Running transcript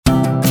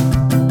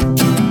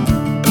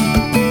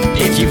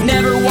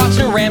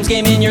Rams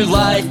game in your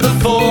life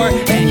before,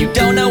 and you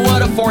don't know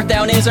what a fourth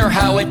down is or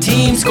how a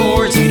team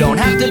scores. You don't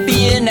have to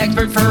be an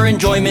expert for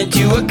enjoyment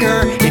to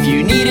occur. If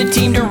you need a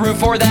team to root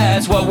for,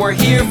 that's what we're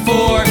here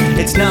for.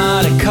 It's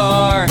not a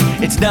car,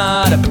 it's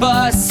not a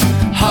bus.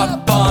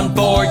 Hop on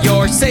board,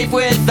 you're safe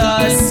with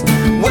us.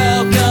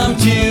 Welcome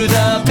to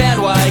the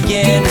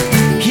bandwagon.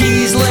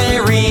 He's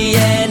Larry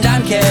and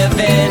I'm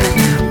Kevin.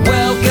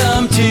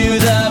 Welcome to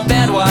the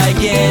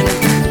bandwagon.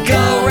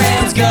 Go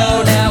Rams,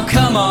 go now,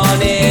 come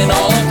on in,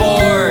 all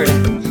aboard.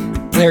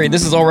 Larry,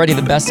 this is already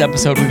the best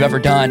episode we've ever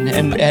done,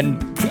 and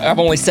I've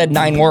only said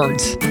 9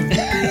 words.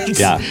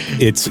 Yeah,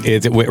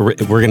 we're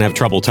going to have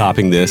trouble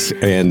topping this,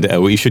 and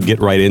we should get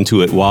right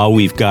into it while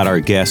we've got our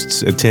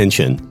guests'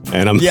 attention.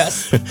 And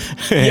Yes.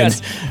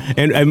 Yes.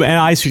 And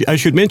I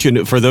should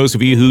mention, for those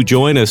of you who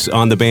join us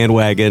on the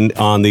bandwagon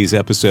on these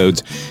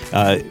episodes,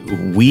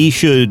 we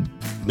should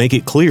make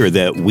it clear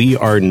that we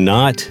are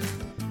not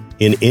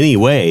in any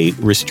way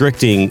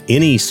restricting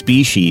any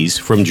species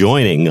from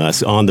joining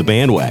us on the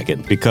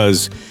bandwagon,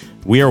 because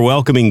we are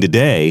welcoming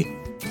today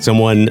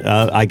someone,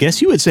 I guess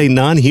you would say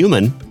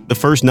non-human, the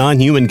first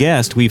non-human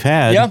guest we've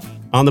had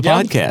on the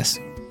podcast.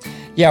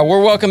 Yeah,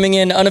 we're welcoming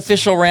in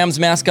unofficial Rams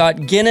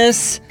mascot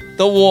Guinness,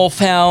 the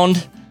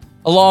Wolfhound,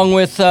 along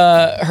with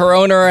her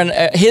owner and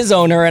his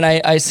owner, and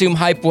I assume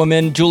hype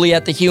woman,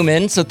 Juliet the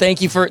Human. So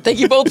thank you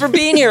both for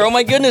being here. Oh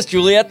my goodness,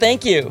 Juliet,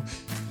 thank you.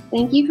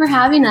 Thank you for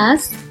having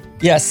us.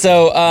 Yeah,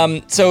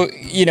 so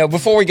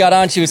before we got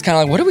on, she was kind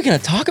of like, what are we going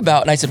to talk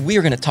about? And I said, we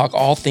are going to talk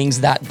all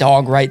things that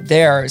dog right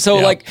there. So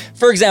like,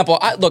 for example,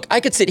 I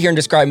could sit here and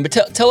describe him, but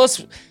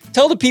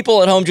tell the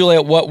people at home,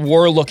 Juliet, what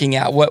we're looking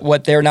at,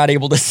 what they're not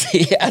able to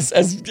see as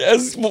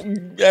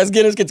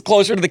Guinness gets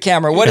closer to the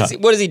camera. What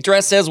is he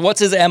dressed as? What's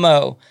his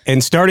MO?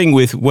 And starting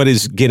with, what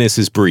is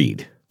Guinness's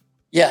breed?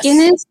 Yes.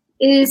 Guinness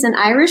is an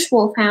Irish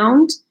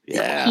Wolfhound.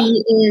 Yeah.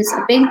 He is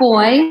a big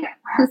boy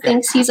who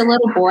thinks he's a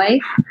little boy.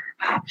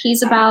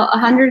 He's about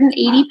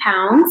 180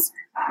 pounds.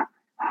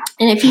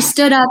 And if he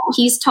stood up,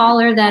 he's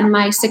taller than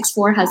my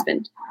 6'4"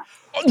 husband.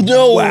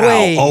 No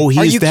way. Oh,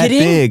 he's that kidding?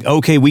 big.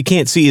 Okay, we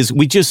can't see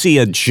we just see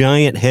a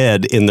giant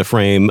head in the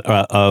frame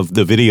of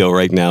the video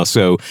right now,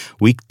 so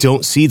we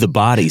don't see the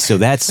body. So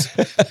that's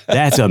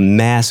a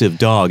massive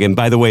dog. And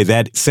by the way,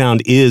 that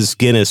sound is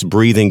Guinness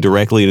breathing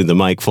directly into the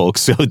mic, folks.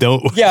 So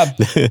don't. Yeah.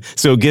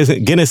 So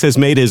Guinness has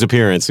made his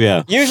appearance.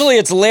 Yeah. Usually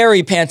it's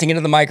Larry panting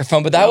into the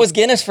microphone, but that was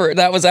Guinness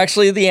that was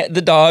actually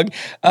the dog.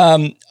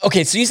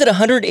 Okay, so you said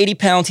 180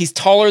 pounds. He's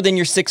taller than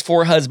your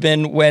 6'4"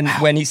 husband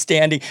when he's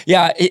standing.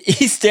 Yeah,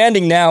 he's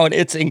standing now, and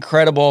it's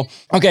incredible.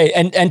 Okay,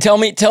 and tell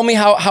me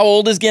how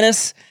old is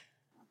Guinness?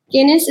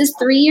 Guinness is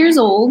 3 years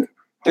old.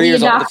 3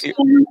 years old. We adopted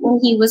him when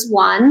he was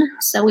 1,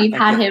 so we've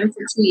had him for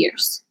 2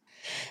 years.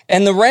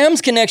 And the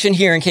Rams connection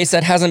here, in case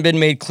that hasn't been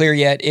made clear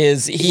yet,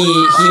 is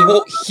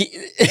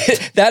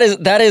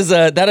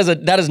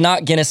that is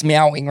not Guinness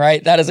meowing,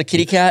 right? That is a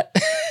kitty cat.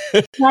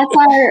 That's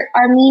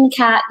our mean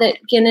cat that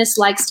Guinness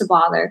likes to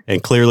bother.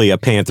 And clearly a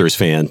Panthers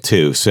fan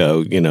too,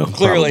 so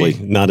probably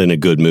not in a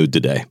good mood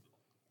today.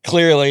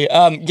 Clearly.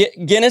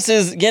 Guinness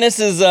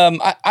is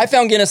I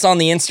found Guinness on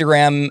the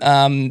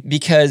Instagram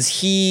because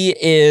he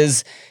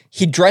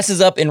dresses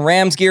up in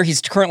Rams gear.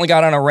 He's currently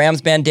got on a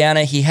Rams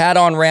bandana. He had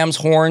on Rams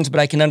horns, but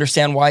I can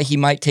understand why he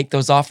might take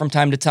those off from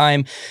time to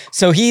time.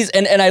 So he's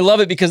and I love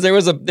it because there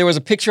was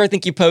a picture I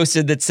think you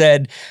posted that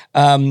said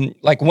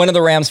like, when are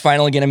the Rams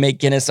finally going to make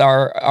Guinness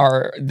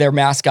their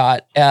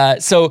mascot?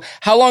 So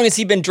how long has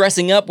he been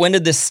dressing up? When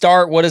did this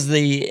start? What is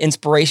the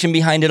inspiration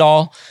behind it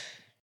all?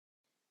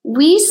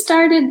 We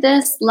started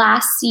this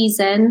last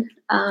season.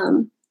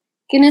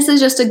 Guinness is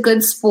just a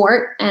good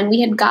sport, and we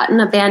had gotten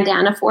a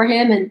bandana for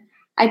him, and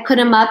I put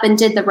him up and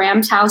did the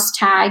Rams house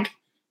tag,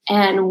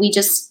 and we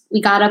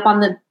got up on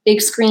the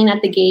big screen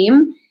at the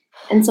game,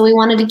 and so we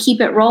wanted to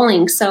keep it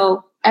rolling.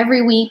 So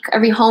every week,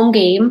 every home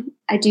game,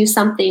 I do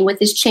something with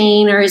his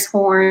chain or his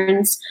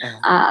horns,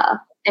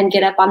 and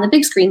get up on the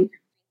big screen.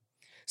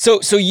 So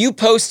you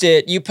post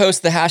the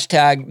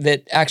hashtag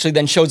that actually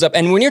then shows up.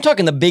 And when you're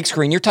talking the big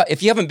screen,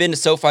 if you haven't been to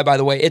SoFi, by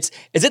the way, is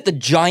it the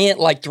giant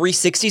like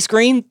 360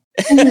 screen?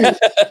 Mm-hmm.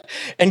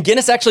 And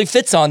Guinness actually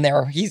fits on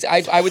there.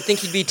 I would think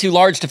he'd be too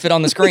large to fit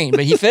on the screen,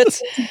 but he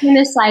fits. It's a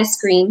Guinness size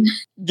screen.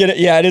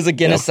 Yeah, it is a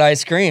Guinness size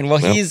screen. Well,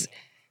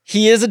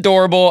 he is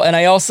adorable. And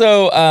I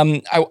also,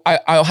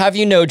 I'll have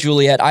you know,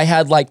 Juliet, I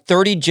had like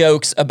 30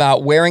 jokes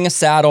about wearing a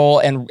saddle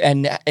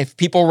and if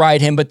people ride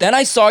him. But then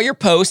I saw your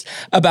post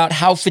about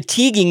how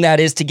fatiguing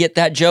that is to get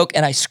that joke,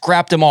 and I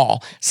scrapped them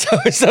all.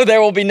 So there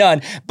will be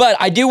none. But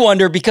I do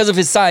wonder, because of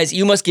his size,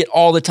 you must get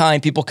all the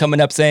time people coming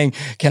up saying,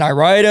 can I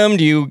ride him?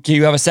 Do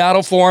you have a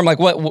saddle for him? Like,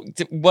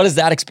 what is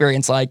that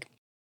experience like?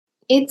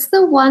 It's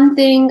the one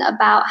thing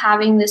about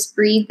having this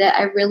breed that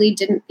I really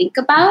didn't think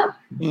about.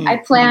 Mm-hmm. I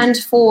planned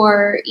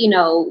for,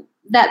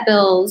 vet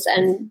bills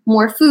and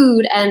more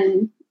food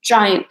and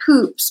giant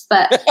poops,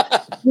 but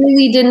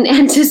really didn't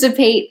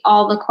anticipate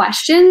all the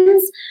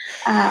questions.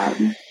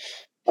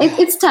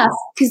 It's tough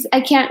because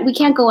we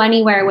can't go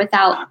anywhere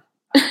without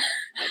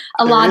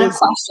a lot of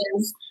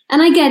questions.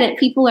 And I get it.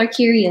 People are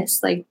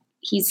curious. Like,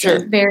 he's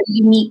a very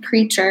unique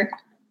creature.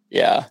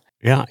 Yeah.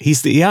 Yeah,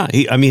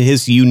 I mean,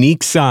 his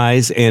unique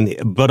size,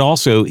 but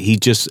also he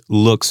just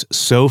looks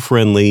so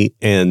friendly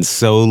and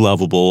so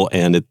lovable,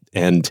 and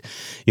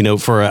you know,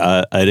 for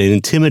an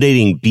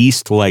intimidating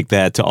beast like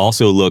that to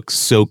also look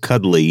so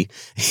cuddly,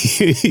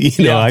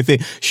 you know, I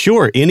think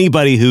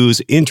anybody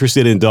who's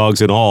interested in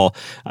dogs at all,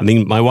 I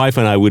mean, my wife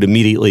and I would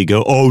immediately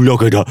go, "Oh,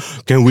 look at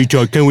that! Can we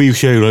talk? Can we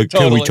say like?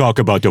 Totally. Can we talk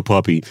about the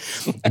puppy?"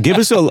 Give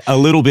us a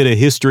little bit of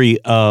history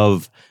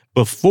of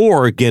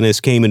before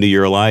Guinness came into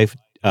your life.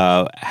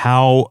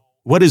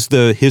 What is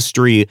the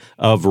history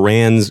of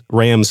Rams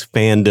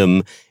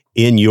fandom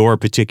in your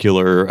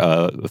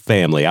particular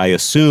family? I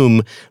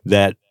assume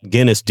that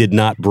Guinness did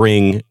not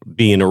bring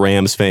being a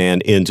Rams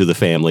fan into the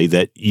family,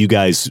 that you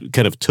guys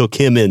kind of took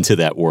him into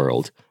that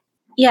world.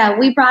 Yeah,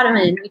 we brought him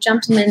in. We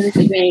jumped him into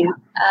the game.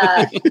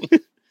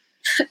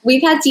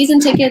 We've had season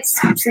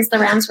tickets since the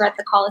Rams were at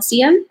the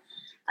Coliseum.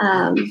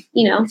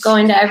 You know,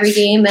 going to every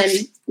game and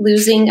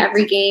losing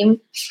every game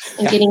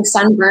and getting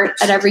sunburnt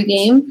at every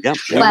game. Yep,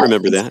 I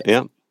remember that.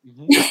 Yeah.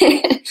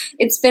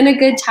 It's been a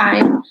good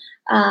time.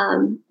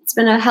 It's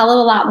been a hell of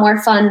a lot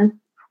more fun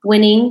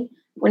winning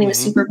the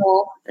Super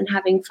Bowl and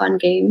having fun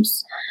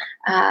games.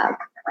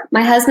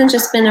 My husband's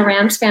just been a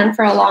Rams fan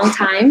for a long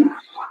time.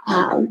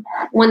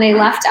 When they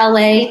left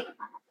LA,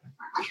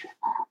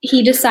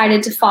 he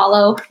decided to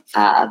follow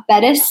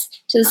Bettis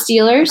to the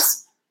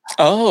Steelers.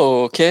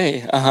 Oh,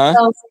 okay. Uh-huh.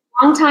 So for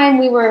a long time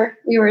we were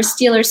a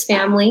Steelers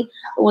family,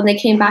 but when they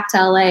came back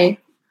to LA,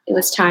 it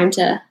was time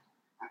to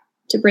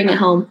bring it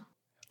home.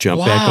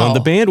 Jump back on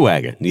the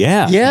bandwagon.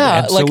 Yeah,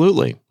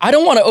 absolutely. Like, I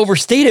don't want to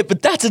overstate it,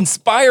 but that's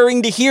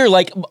inspiring to hear.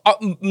 Like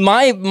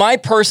my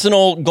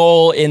personal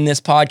goal in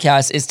this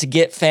podcast is to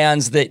get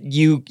fans that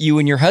you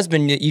and your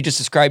husband, you just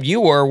described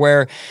you were,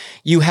 where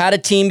you had a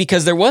team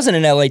because there wasn't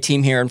an LA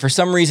team here. And for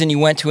some reason you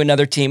went to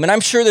another team. And I'm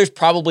sure there's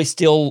probably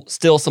still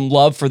some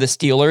love for the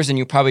Steelers and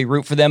you probably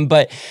root for them.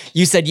 But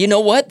you said, you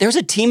know what? There's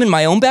a team in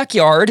my own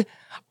backyard.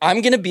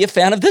 I'm going to be a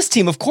fan of this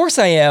team. Of course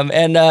I am.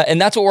 And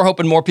that's what we're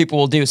hoping more people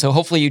will do. So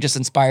hopefully you just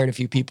inspired a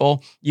few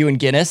people, you and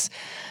Guinness.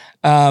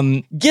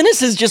 Guinness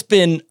has just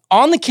been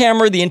on the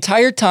camera the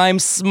entire time,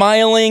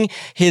 smiling.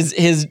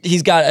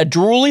 He's got a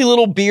drooly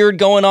little beard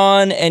going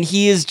on, and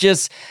he's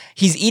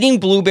eating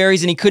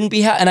blueberries, and he couldn't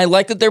be and I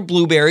like that they're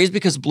blueberries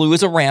because blue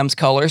is a Rams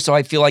color, so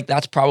I feel like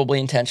that's probably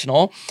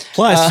intentional.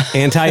 Plus,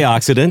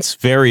 antioxidants,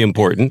 very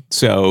important.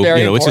 So,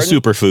 it's a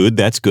superfood.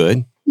 That's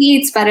good. He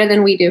eats better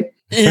than we do.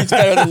 He's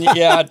better than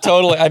yeah,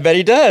 totally. I bet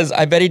he does.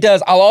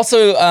 I'll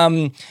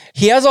also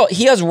he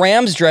has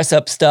Rams dress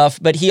up stuff,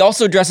 but he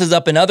also dresses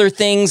up in other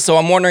things. So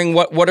I'm wondering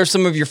what are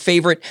some of your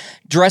favorite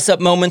dress up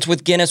moments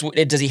with Guinness?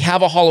 Does he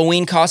have a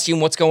Halloween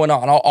costume? What's going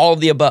on? All of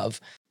the above.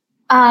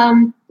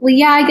 Well,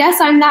 yeah, I guess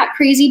I'm that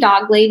crazy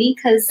dog lady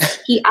because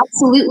he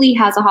absolutely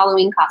has a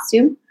Halloween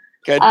costume.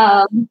 Good.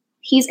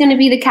 He's going to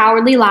be the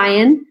Cowardly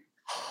Lion.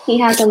 He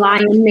has a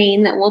lion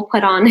mane that we'll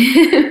put on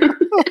him.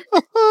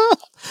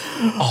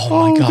 Oh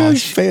my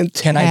gosh.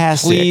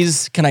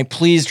 Fantastic. Can I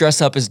please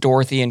dress up as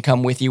Dorothy and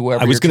come with you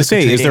wherever I was going to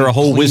say, is there a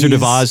whole Wizard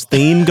of Oz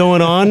theme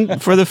going on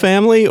for the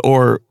family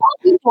or?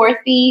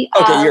 Dorothy.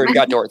 Okay, you already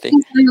got Dorothy.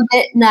 I'm a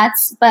bit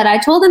nuts, but I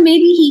told him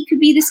maybe he could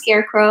be the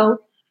Scarecrow.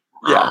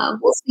 Yeah.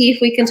 We'll see if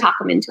we can talk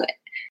him into it.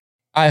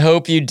 I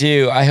hope you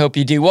do.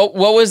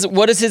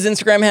 What is his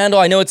Instagram handle?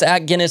 I know it's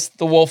at Guinness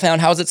the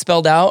Wolfhound. How's it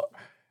spelled out?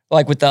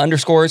 Like with the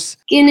underscores?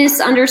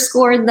 Guinness _the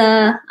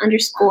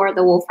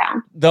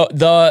Wolfhound.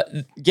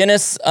 The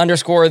Guinness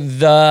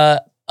 _the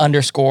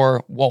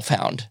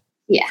 _Wolfhound.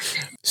 Yeah.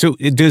 So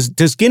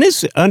does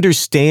Guinness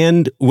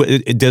understand?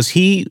 Does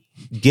he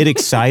get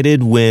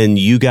excited when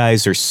you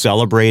guys are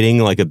celebrating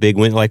like a big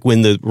win? Like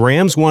when the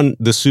Rams won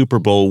the Super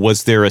Bowl,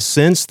 was there a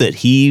sense that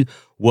he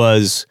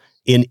was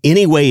in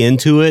any way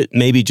into it?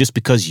 Maybe just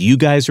because you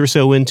guys are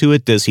so into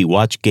it? Does he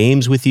watch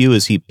games with you?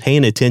 Is he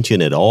paying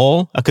attention at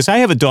all? Because I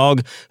have a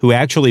dog who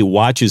actually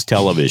watches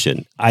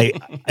television.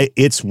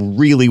 It's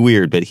really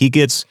weird, but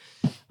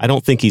I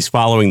don't think he's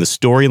following the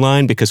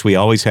storyline because we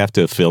always have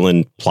to fill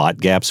in plot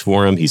gaps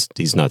for him. He's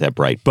not that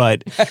bright,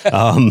 but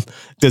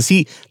does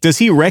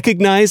he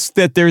recognize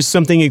that there's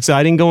something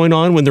exciting going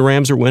on when the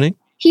Rams are winning?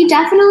 He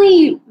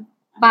definitely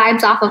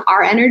vibes off of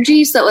our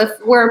energy. So if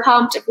we're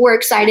pumped, if we're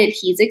excited,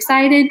 he's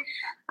excited.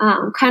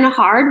 Kind of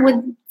hard with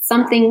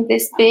something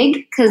this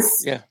big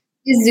because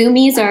his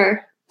zoomies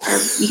are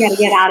you got to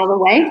get out of the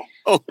way.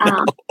 Oh,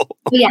 no.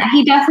 But yeah,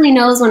 he definitely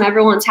knows when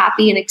everyone's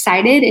happy and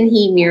excited, and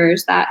he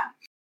mirrors that.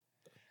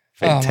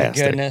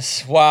 Fantastic. Oh my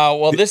goodness. Wow.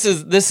 Well, this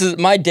is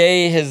my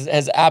day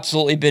has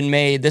absolutely been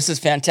made. This is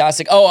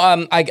fantastic. Oh,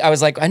 I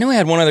was like, I know I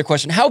had one other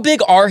question. How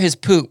big are his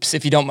poops,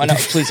 if you don't mind? No,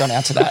 please don't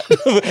answer that.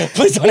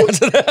 Please don't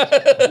answer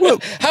that. Well,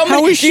 how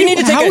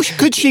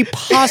could she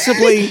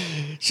possibly?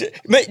 Do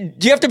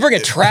you have to bring a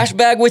trash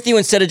bag with you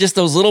instead of just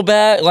those little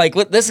bags? Like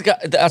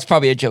that's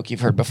probably a joke you've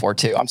heard before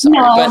too. I'm sorry.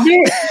 No, but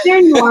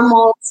they're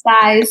normal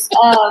size.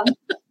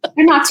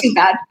 They're not too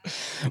bad.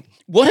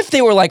 What if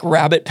they were like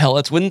rabbit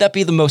pellets? Wouldn't that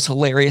be the most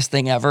hilarious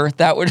thing ever?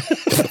 That would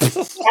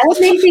that would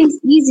make things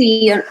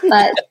easy,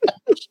 but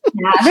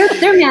Yeah,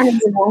 they're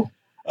manageable.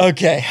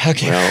 Okay. Well,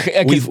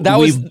 That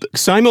we've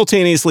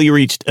simultaneously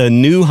reached a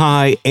new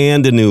high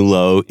and a new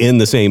low in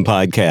the same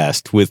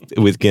podcast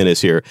with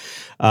Guinness here.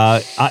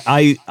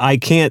 I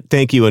can't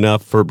thank you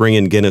enough for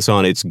bringing Guinness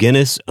on. It's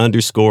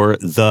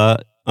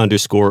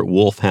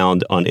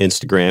Guinness_the_Wolfhound on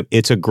Instagram.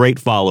 It's a great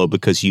follow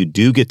because you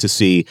do get to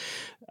see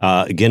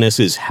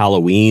Guinness's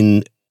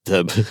Halloween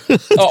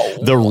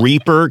the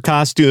Reaper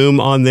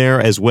costume on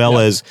there, as well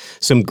as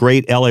some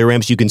great LA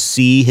Rams. You can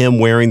see him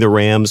wearing the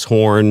Rams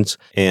horns,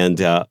 and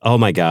oh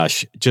my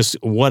gosh, just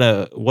what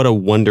a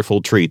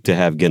wonderful treat to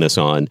have Guinness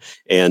on.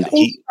 And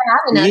Thanks for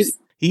having us.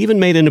 he even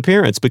made an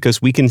appearance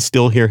because we can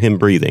still hear him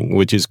breathing,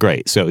 which is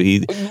great. So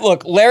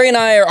Look, Larry and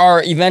I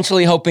are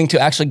eventually hoping to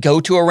actually go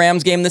to a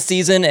Rams game this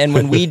season, and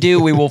when we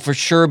do, we will for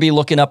sure be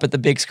looking up at the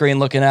big screen,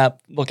 looking out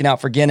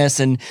for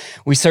Guinness, and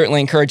we certainly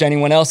encourage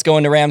anyone else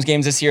going to Rams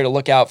games this year to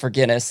look out for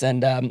Guinness,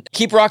 and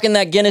keep rocking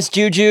that Guinness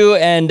juju,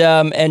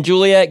 and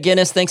Juliet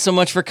Guinness, thanks so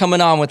much for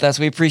coming on with us.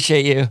 We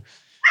appreciate you.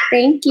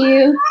 Thank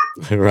you.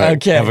 all right.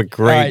 Okay. Have a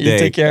great day. You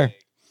take care.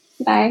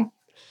 Bye.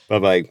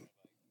 Bye-bye.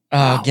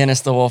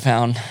 Guinness the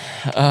Wolfhound.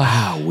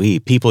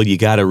 People, you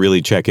got to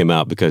really check him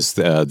out because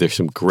there's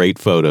some great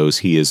photos.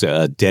 He is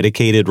a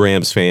dedicated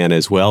Rams fan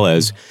as well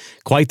as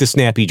quite the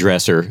snappy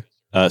dresser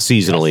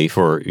seasonally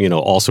for,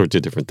 all sorts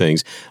of different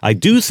things. I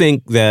do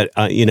think that,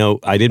 I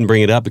didn't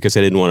bring it up because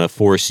I didn't want to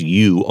force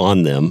you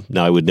on them.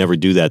 Now, I would never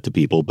do that to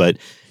people, but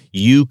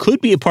you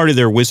could be a part of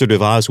their Wizard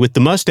of Oz. With the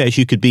mustache,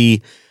 you could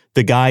be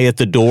the guy at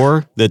the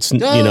door that's,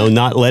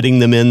 not letting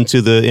them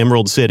into the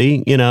Emerald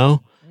City,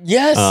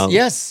 Yes,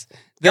 yes.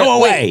 Go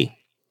away.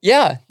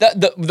 Yeah,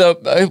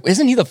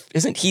 isn't he the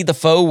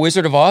faux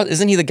Wizard of Oz?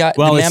 Isn't he the guy?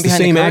 Well, the man it's the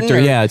behind same the curtain, actor.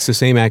 or? Yeah, it's the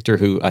same actor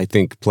who I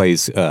think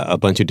plays a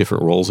bunch of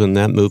different roles in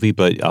that movie.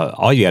 But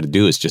all you got to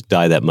do is just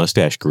dye that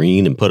mustache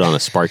green and put on a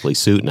sparkly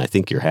suit, and I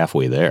think you're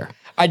halfway there.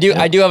 I do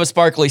have a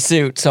sparkly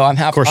suit, so I'm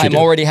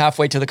already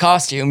halfway to the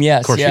costume.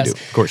 Yes, of course you do.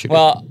 Of course you do.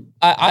 Well,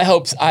 I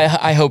hope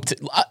I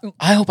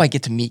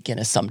get to meet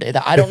Guinness someday.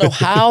 I don't know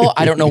how,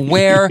 I don't know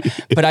where,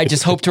 but I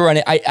just hope to run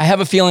it. I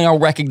have a feeling I'll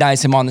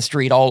recognize him on the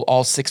street, all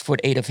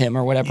 6'8" of him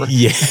or whatever.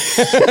 Yeah,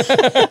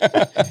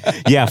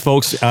 yeah,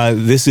 folks.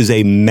 This is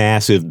a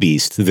massive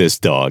beast. This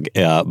dog,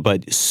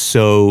 but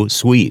so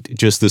sweet,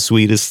 just the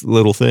sweetest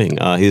little thing.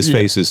 His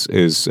face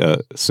is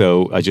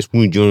so. I just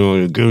want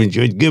to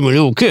give him a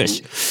little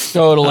kiss.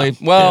 Totally.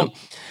 Well. Yeah.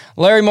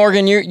 Larry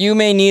Morgan, you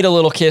may need a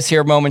little kiss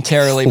here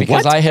momentarily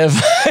because I have.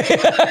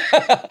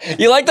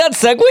 You like that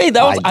segue?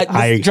 That was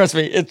trust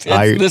me.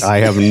 I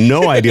have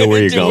no idea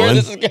where you're going. Where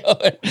this is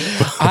going.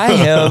 I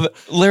have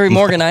Larry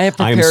Morgan. I have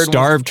prepared. I'm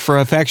starved for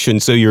affection,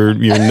 so you're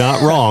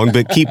not wrong.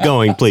 But keep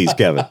going, please,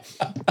 Kevin.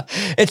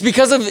 It's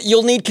because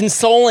you'll need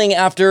consoling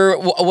after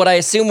what I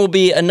assume will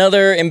be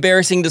another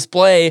embarrassing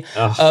display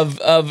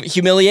of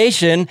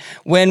humiliation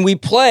when we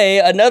play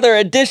another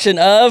edition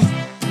of.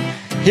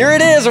 Here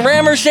it is,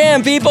 Ram or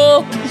Sham,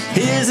 people.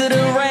 Is it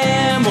a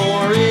ram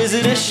or is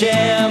it a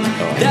sham?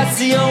 That's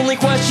the only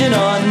question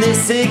on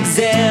this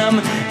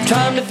exam.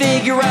 Time to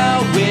figure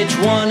out which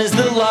one is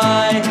the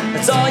lie.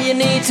 That's all you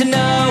need to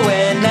know,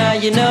 and now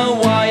you know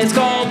why it's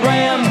called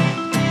Ram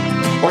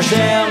or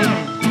Sham.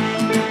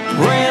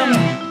 Ram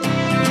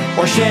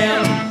or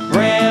Sham.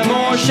 Ram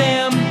or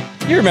Sham.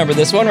 You remember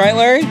this one, right,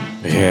 Larry?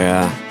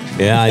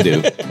 Yeah, I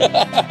do.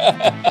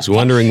 I was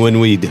wondering when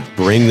we'd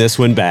bring this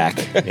one back,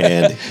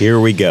 and here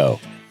we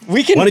go.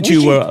 We can go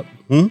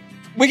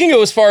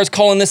as far as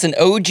calling this an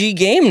OG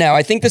game now.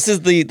 I think this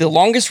is the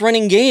longest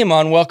running game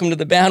on Welcome to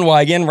the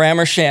Bandwagon, Ram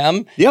or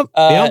Sham. Yep.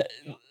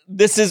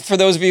 This is, for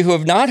those of you who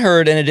have not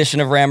heard an edition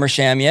of Ram or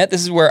Sham yet,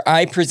 this is where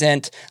I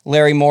present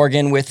Larry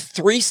Morgan with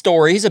 3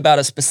 stories about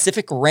a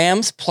specific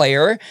Rams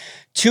player.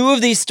 2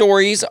 of these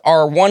stories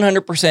are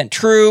 100%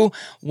 true.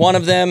 One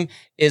of them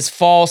is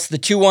false. The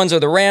 2 ones are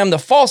the Ram. The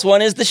false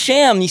one is the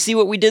Sham. You see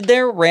what we did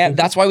there? Ram.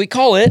 That's why we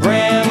call it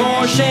Ram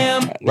or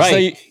Sham.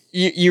 Right. So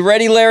you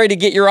ready, Larry, to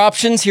get your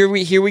options? Here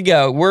we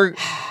go. We're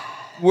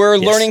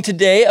learning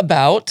today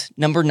about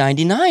number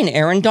 99,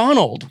 Aaron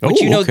Donald.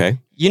 Which okay.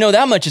 You know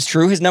that much is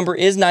true. His number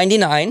is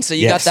 99, so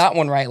you got that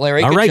one right,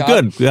 Larry. All right, job.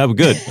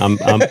 good. I'm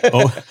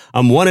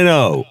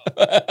 1-0.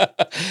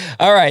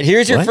 All right,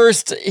 here's your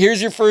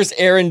first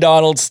Aaron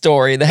Donald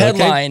story. The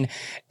headline: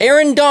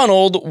 Aaron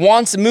Donald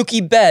wants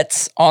Mookie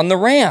Betts on the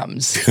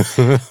Rams.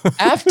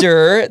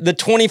 After the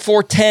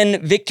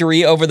 24-10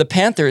 victory over the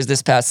Panthers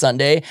this past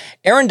Sunday,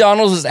 Aaron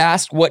Donald was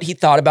asked what he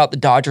thought about the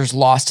Dodgers'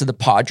 loss to the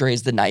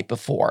Padres the night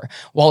before.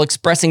 While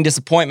expressing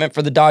disappointment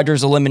for the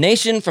Dodgers'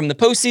 elimination from the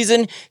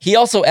postseason, he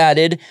also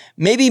added,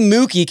 "Maybe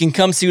Mookie can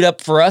come suit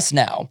up for us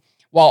now."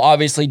 While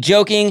obviously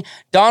joking,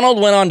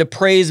 Donald went on to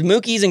praise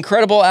Mookie's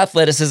incredible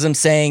athleticism,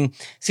 saying,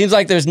 "Seems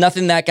like there's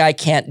nothing that guy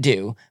can't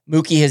do.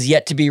 Mookie has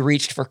yet to be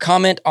reached for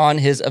comment on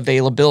his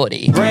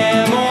availability."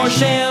 Ram or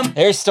Sham.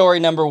 There's story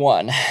number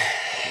 1.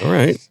 All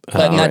right.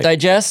 Letting that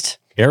digest.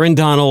 Aaron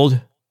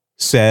Donald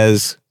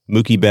says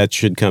Mookie Betts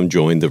should come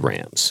join the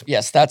Rams.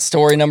 Yes, that's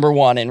story number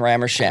 1 in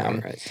Ram or Sham.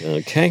 All right.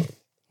 Okay.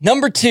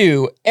 Number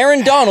 2,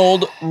 Aaron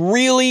Donald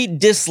really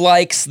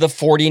dislikes the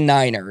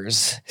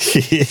 49ers.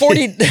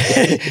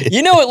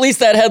 You know, at least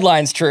that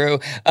headline's true.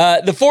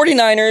 The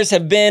 49ers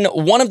have been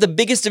one of the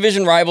biggest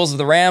division rivals of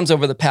the Rams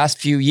over the past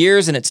few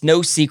years, and it's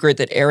no secret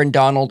that Aaron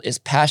Donald is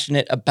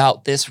passionate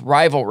about this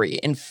rivalry.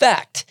 In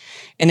fact,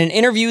 in an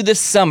interview this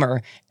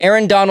summer,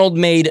 Aaron Donald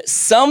made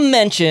some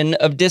mention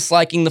of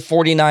disliking the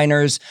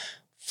 49ers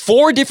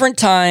 4 different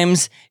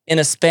times in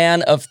a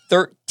span of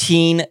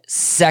 13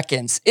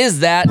 seconds. Is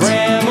that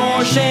Ram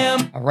or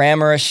sham? a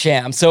ram or a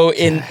sham? So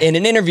in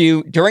an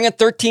interview, during a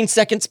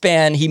 13-second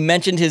span, he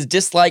mentioned his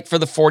dislike for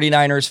the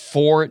 49ers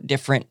 4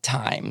 different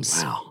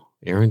times. Wow.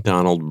 Aaron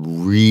Donald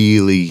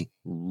really,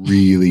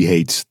 really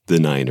hates the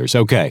Niners.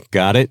 Okay,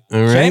 got it.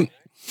 All right.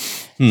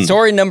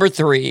 Story number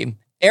 3.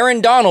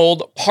 Aaron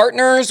Donald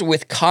partners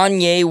with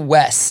Kanye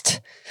West.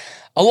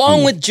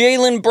 Along with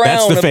Jaylen Brown.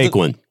 That's the fake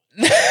one.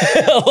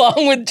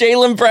 Along with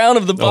Jaylen Brown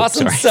of the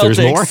Boston sorry.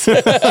 Celtics.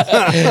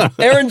 There's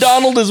more? Aaron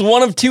Donald is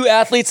one of 2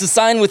 athletes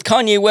assigned with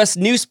Kanye West's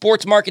new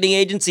sports marketing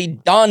agency,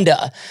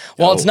 Donda.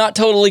 While it's not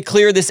totally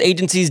clear this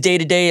agency's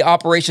day-to-day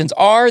operations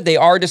they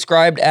are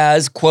described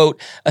as, quote,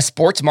 a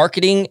sports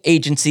marketing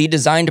agency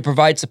designed to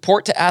provide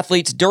support to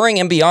athletes during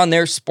and beyond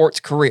their sports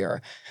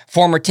career.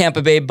 Former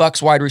Tampa Bay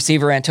Bucks wide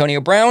receiver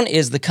Antonio Brown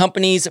is the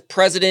company's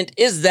president.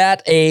 Is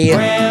that a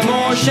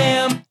Ram or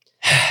sham?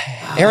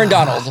 Aaron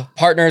Donald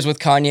partners with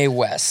Kanye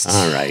West?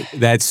 All right.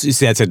 That's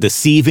a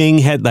deceiving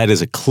head. That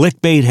is a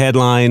clickbait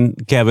headline,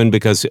 Kevin,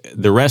 because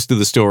the rest of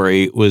the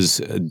story was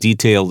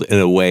detailed in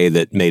a way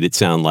that made it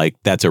sound like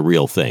that's a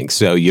real thing.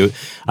 So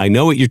I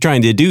know what you're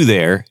trying to do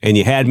there, and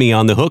you had me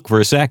on the hook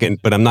for a second,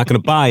 but I'm not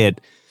going to buy it.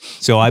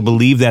 So I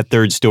believe that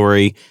third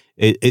story.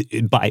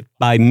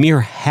 By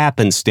mere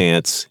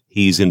happenstance,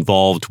 he's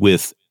involved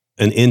with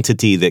an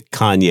entity that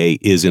Kanye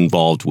is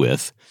involved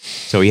with.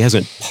 So he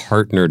hasn't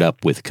partnered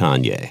up with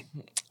Kanye.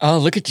 Oh,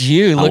 look at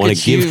you. I want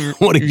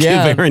to give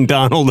Aaron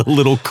Donald a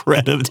little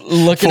credit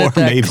for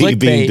maybe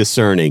being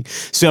discerning.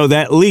 So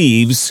that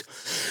leaves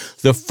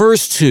the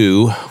first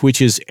 2,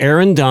 which is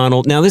Aaron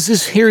Donald. Now,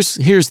 here's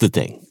the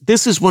thing.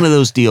 This is one of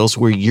those deals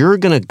where you're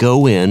going to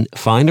go in,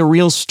 find a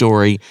real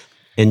story,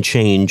 and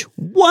change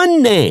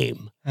one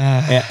name.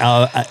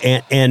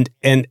 And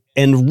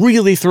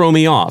really throw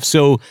me off.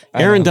 So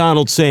Aaron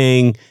Donald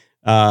saying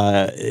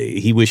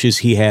he wishes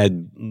he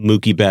had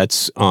Mookie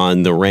Betts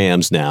on the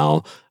Rams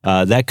now.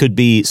 That could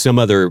be some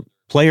other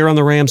player on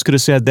the Rams could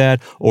have said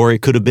that, or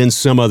it could have been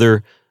some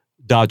other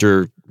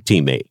Dodger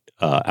teammate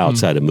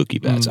outside of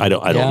Mookie Betts. I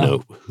don't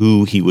know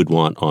who he would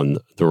want on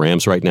the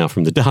Rams right now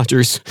from the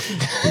Dodgers.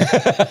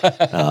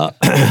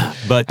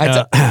 But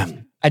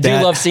I do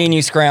love seeing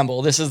you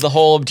scramble. This is the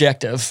whole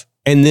objective.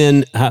 And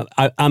then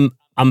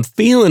I'm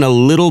feeling a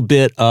little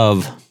bit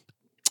of,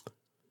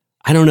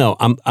 I don't know.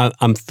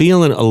 I'm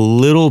feeling a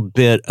little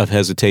bit of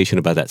hesitation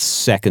about that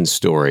second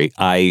story.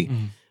 I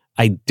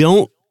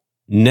don't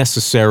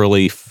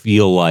necessarily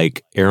feel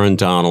like Aaron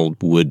Donald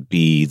would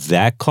be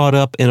that caught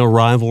up in a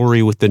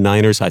rivalry with the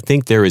Niners. I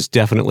think there is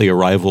definitely a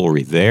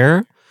rivalry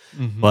there,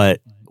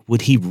 but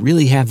would he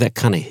really have that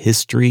kind of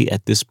history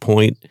at this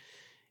point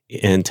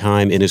in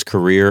time in his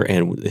career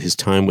and his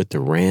time with the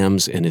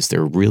Rams? And is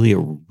there really a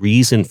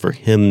reason for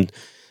him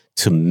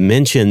to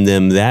mention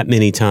them that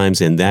many times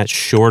in that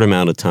short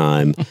amount of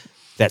time?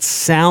 That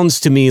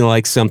sounds to me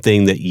like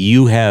something that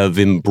you have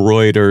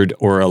embroidered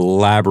or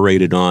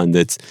elaborated on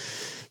that's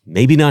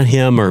maybe not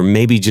him, or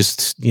maybe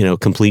just,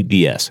 complete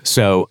BS.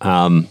 So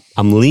I'm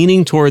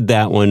leaning toward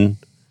that one.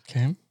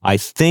 Okay. I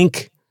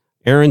think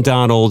Aaron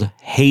Donald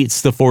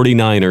hates the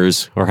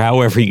 49ers, or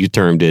however you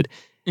termed it,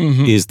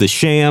 is the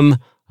sham.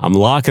 I'm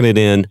locking it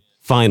in.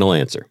 Final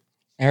answer.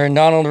 Aaron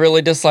Donald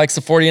really dislikes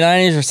the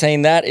 49ers. You're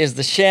saying that is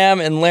the sham.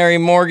 And Larry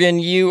Morgan,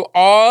 you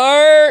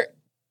are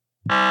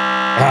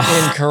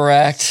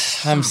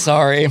incorrect. I'm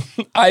sorry.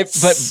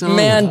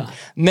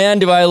 Man,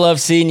 do I love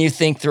seeing you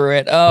think through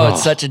it. Oh,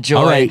 it's such a joy.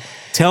 All right.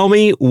 Tell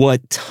me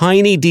what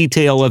tiny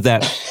detail of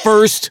that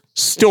first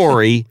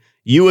story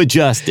you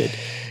adjusted.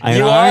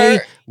 I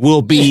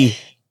will be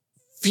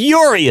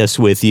furious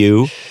with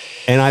you.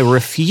 And I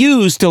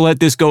refuse to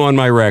let this go on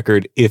my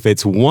record if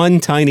it's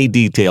one tiny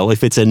detail.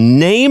 If it's a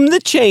name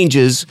that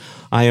changes,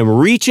 I am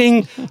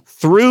reaching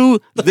through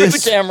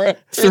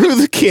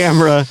the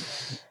camera,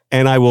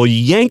 and I will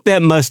yank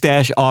that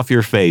mustache off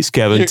your face,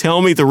 Kevin.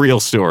 Tell me the real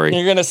story.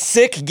 You're going to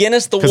sick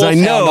Guinness the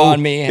Wolfhound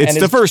on me. It's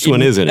the first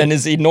one, isn't it? And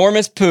his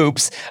enormous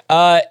poops.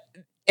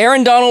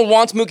 Aaron Donald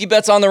wants Mookie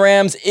Betts on the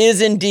Rams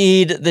is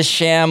indeed the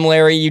sham,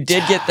 Larry. You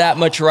did get that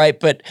much right,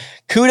 but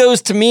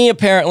kudos to me,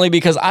 apparently,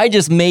 because I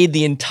just made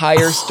the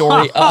entire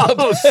story up.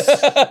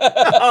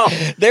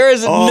 There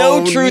is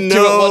no truth to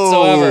it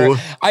whatsoever.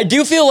 I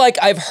do feel like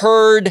I've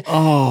heard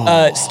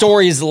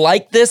stories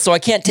like this, so I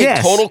can't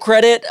take total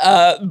credit.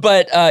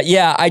 But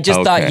I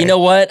just thought, you know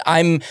what?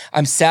 I'm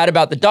sad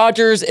about the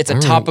Dodgers. It's a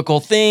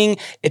topical thing.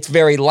 It's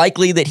very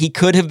likely that he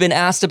could have been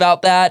asked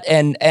about that,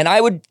 and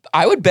I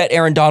would bet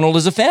Aaron Donald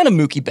is a fan fan of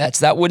Mookie Betts.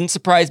 That wouldn't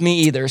surprise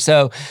me either.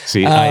 So,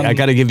 see, I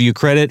got to give you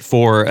credit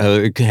for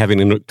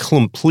having a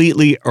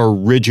completely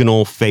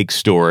original fake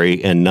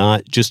story and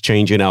not just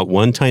changing out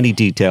one tiny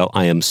detail.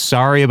 I am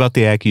sorry about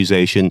the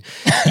accusation.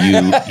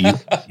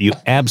 You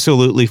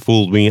absolutely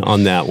fooled me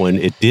on that one.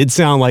 It did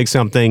sound like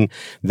something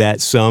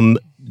that some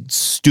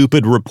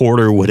stupid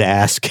reporter would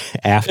ask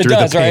after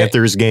the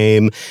Panthers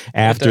game,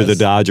 after the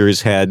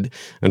Dodgers had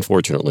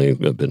unfortunately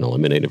been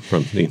eliminated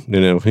from the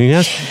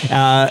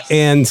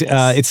and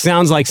it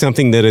sounds like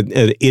something that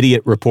an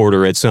idiot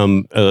reporter at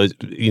some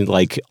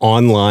like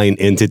online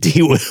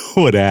entity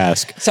would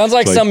ask. Sounds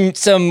like some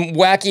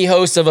wacky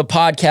host of a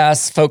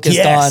podcast focused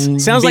on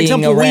sounds like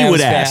something we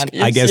would ask.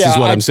 I guess is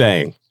what I'm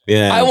saying.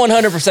 Yeah. I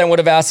 100% would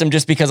have asked him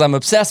just because I'm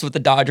obsessed with the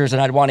Dodgers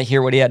and I'd want to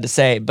hear what he had to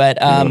say. But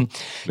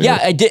yeah,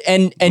 I did.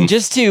 And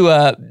just to,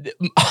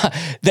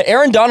 the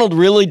Aaron Donald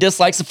really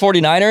dislikes the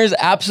 49ers.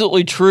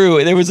 Absolutely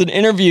true. There was an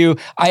interview.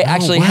 I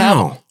actually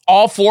have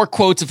all 4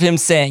 quotes of him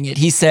saying it.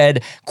 He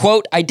said,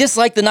 quote, "I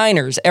dislike the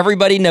Niners.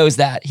 Everybody knows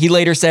that." He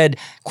later said,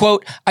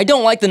 quote, "I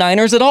don't like the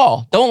Niners at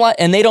all.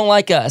 And they don't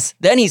like us."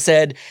 Then he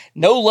said,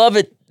 no love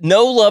at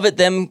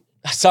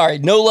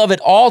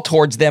all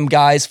towards them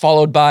guys,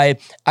 followed by,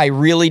 "I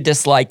really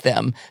dislike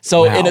them."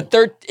 So in a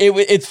third,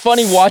 it's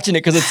funny watching it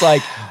because it's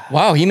like,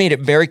 wow, he made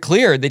it very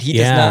clear that he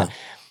does not.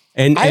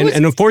 And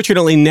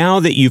unfortunately, now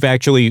that you've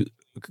actually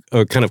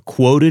kind of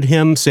quoted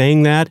him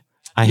saying that,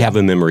 I have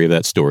a memory of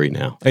that story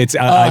now. It's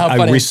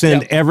I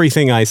rescind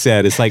everything I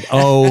said. It's like,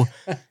 oh,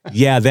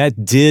 yeah,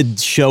 that did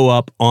show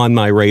up on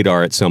my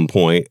radar at some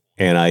point,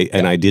 and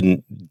I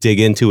didn't dig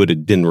into it.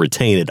 It didn't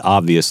retain it,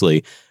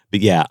 obviously. But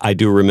yeah, I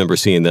do remember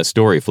seeing that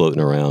story floating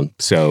around.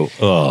 So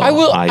I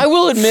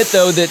will admit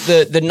though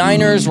that the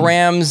Niners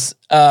Rams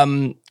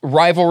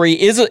rivalry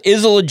is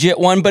a legit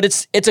one, but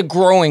it's a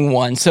growing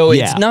one. So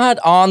it's not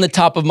on the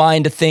top of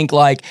mind to think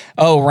like,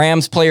 oh,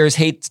 Rams players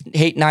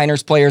hate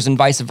Niners players and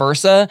vice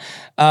versa.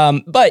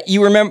 But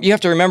you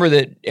have to remember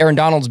that Aaron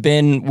Donald's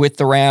been with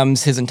the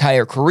Rams his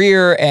entire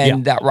career,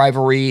 and that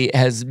rivalry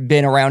has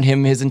been around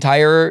him his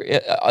entire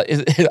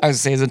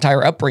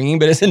upbringing,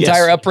 but his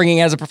entire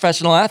upbringing as a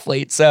professional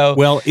athlete. So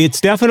well,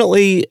 it's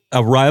definitely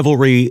a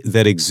rivalry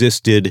that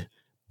existed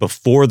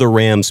before the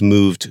Rams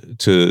moved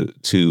to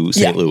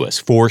St. Louis,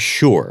 for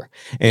sure.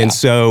 And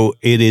so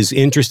it is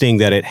interesting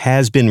that it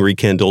has been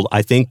rekindled.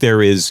 I think there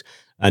is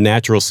a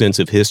natural sense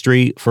of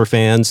history for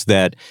fans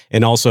that,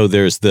 and also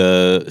there's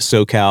the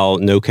SoCal,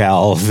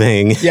 NoCal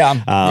thing,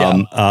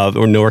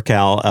 or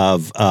NorCal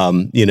of,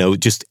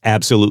 just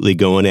absolutely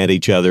going at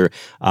each other.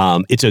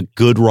 It's a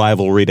good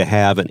rivalry to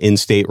have, an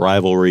in-state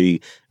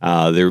rivalry.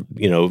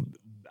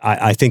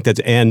 I think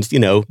that's, and,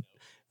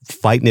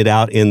 fighting it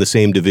out in the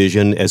same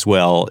division as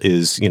well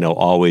is,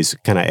 always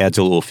kind of adds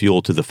a little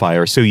fuel to the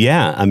fire. So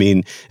yeah, I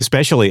mean,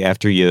 especially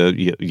after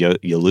you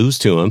lose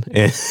to them,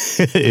 and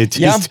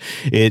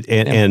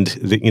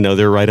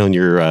they're right on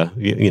your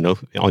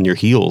on your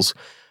heels.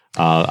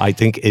 I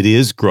think it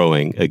is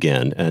growing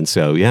again, and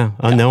so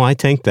no, I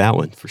tanked that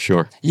one for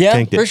sure.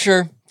 Yeah, for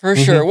sure. For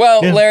sure.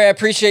 Well, Larry, I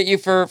appreciate you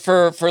for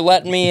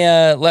letting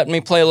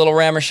me play a little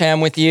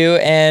Rammersham with you.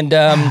 And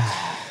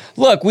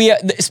look,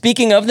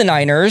 speaking of the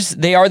Niners,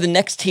 they are the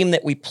next team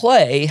that we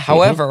play.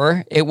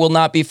 However, it will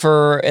not be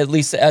for, at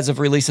least as of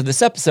release of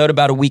this episode,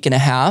 about a week and a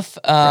half.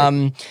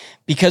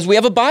 Because we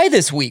have a bye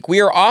this week.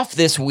 We are off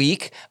this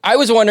week. I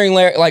was wondering,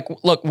 Larry,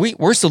 look,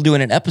 we're still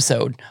doing an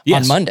episode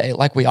on Monday,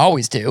 like we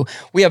always do.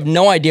 We have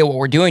no idea what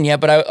we're doing yet,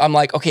 but I'm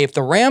like, okay, if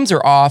the Rams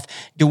are off,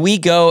 do we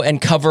go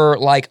and cover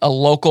like a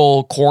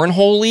local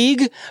cornhole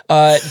league?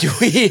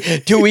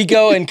 Do we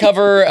go and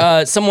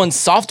cover someone's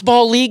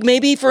softball league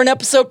maybe for an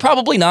episode?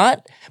 Probably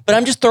not. But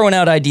I'm just throwing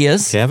out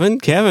ideas.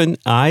 Kevin,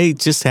 I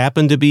just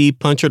happened to be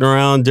punching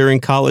around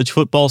during college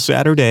football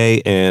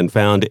Saturday and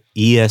found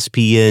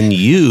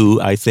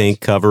ESPNU, I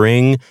think,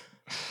 covering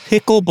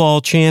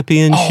pickleball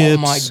championships. Oh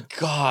my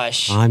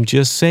gosh. I'm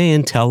just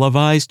saying,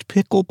 televised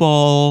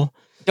pickleball.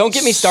 Don't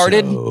get me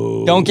started.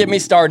 Don't get me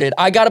started.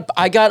 I got a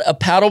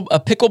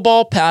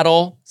pickleball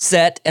paddle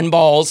set and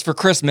balls for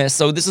Christmas.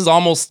 So this is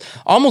almost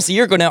a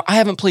year ago now. I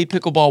haven't played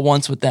pickleball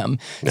once with them.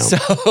 No.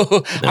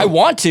 So I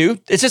want to.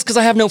 It's just because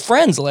I have no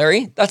friends,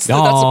 Larry. That's the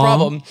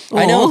problem. Aww.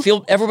 I know.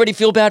 Everybody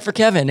feel bad for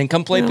Kevin and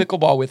come play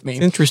pickleball with me.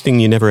 It's interesting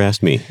you never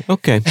asked me.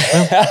 Okay.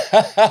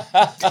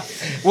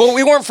 Well,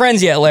 we weren't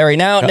friends yet, Larry.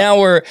 Now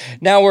we're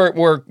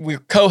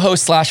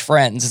co-host /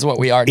 friends is what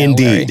we are now,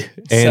 Indeed.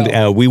 Larry.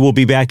 And we will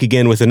be back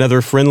again with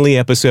another friendly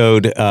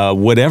episode,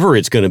 whatever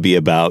it's going to be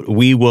about.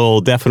 We will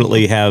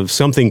definitely have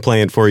something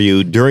planned for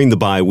you during the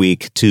bye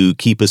week to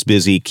keep us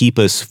busy, keep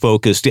us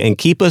focused, and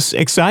keep us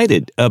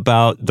excited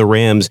about the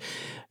Rams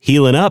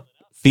healing up,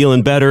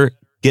 feeling better,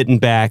 getting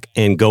back,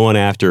 and going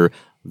after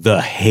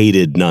the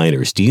hated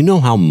Niners. Do you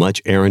know how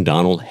much Aaron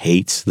Donald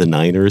hates the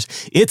Niners?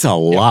 It's a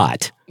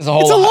lot. It's a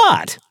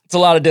lot. It's a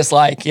lot of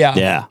dislike.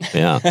 Yeah.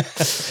 Yeah.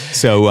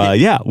 So,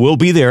 we'll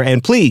be there.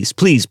 And please,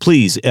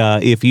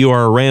 if you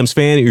are a Rams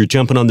fan, you're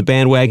jumping on the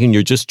bandwagon,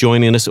 you're just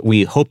joining us,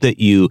 we hope that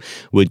you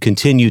would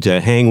continue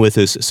to hang with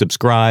us,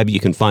 subscribe. You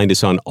can find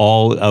us on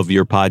all of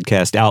your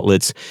podcast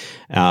outlets,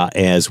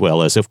 as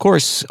well as, of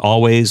course,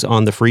 always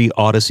on the free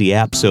Odyssey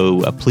app.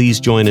 So please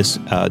join us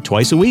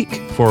twice a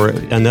week for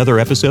another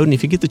episode. And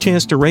if you get the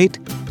chance to rate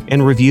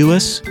and review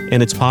us,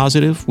 and it's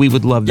positive, we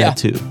would love that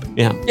too.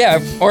 Yeah.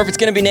 Or if it's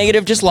going to be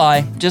negative, just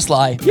lie.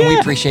 Yeah. And we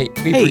appreciate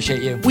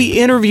you. We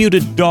interviewed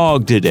a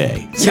dog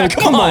today. So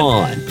come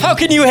on. How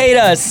can you hate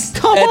us?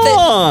 Come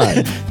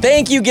on.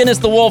 Thank you, Guinness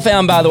the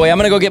Wolfhound, by the way. I'm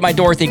going to go get my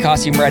Dorothy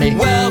costume ready.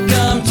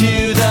 Welcome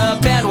to the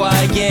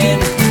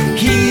bandwagon.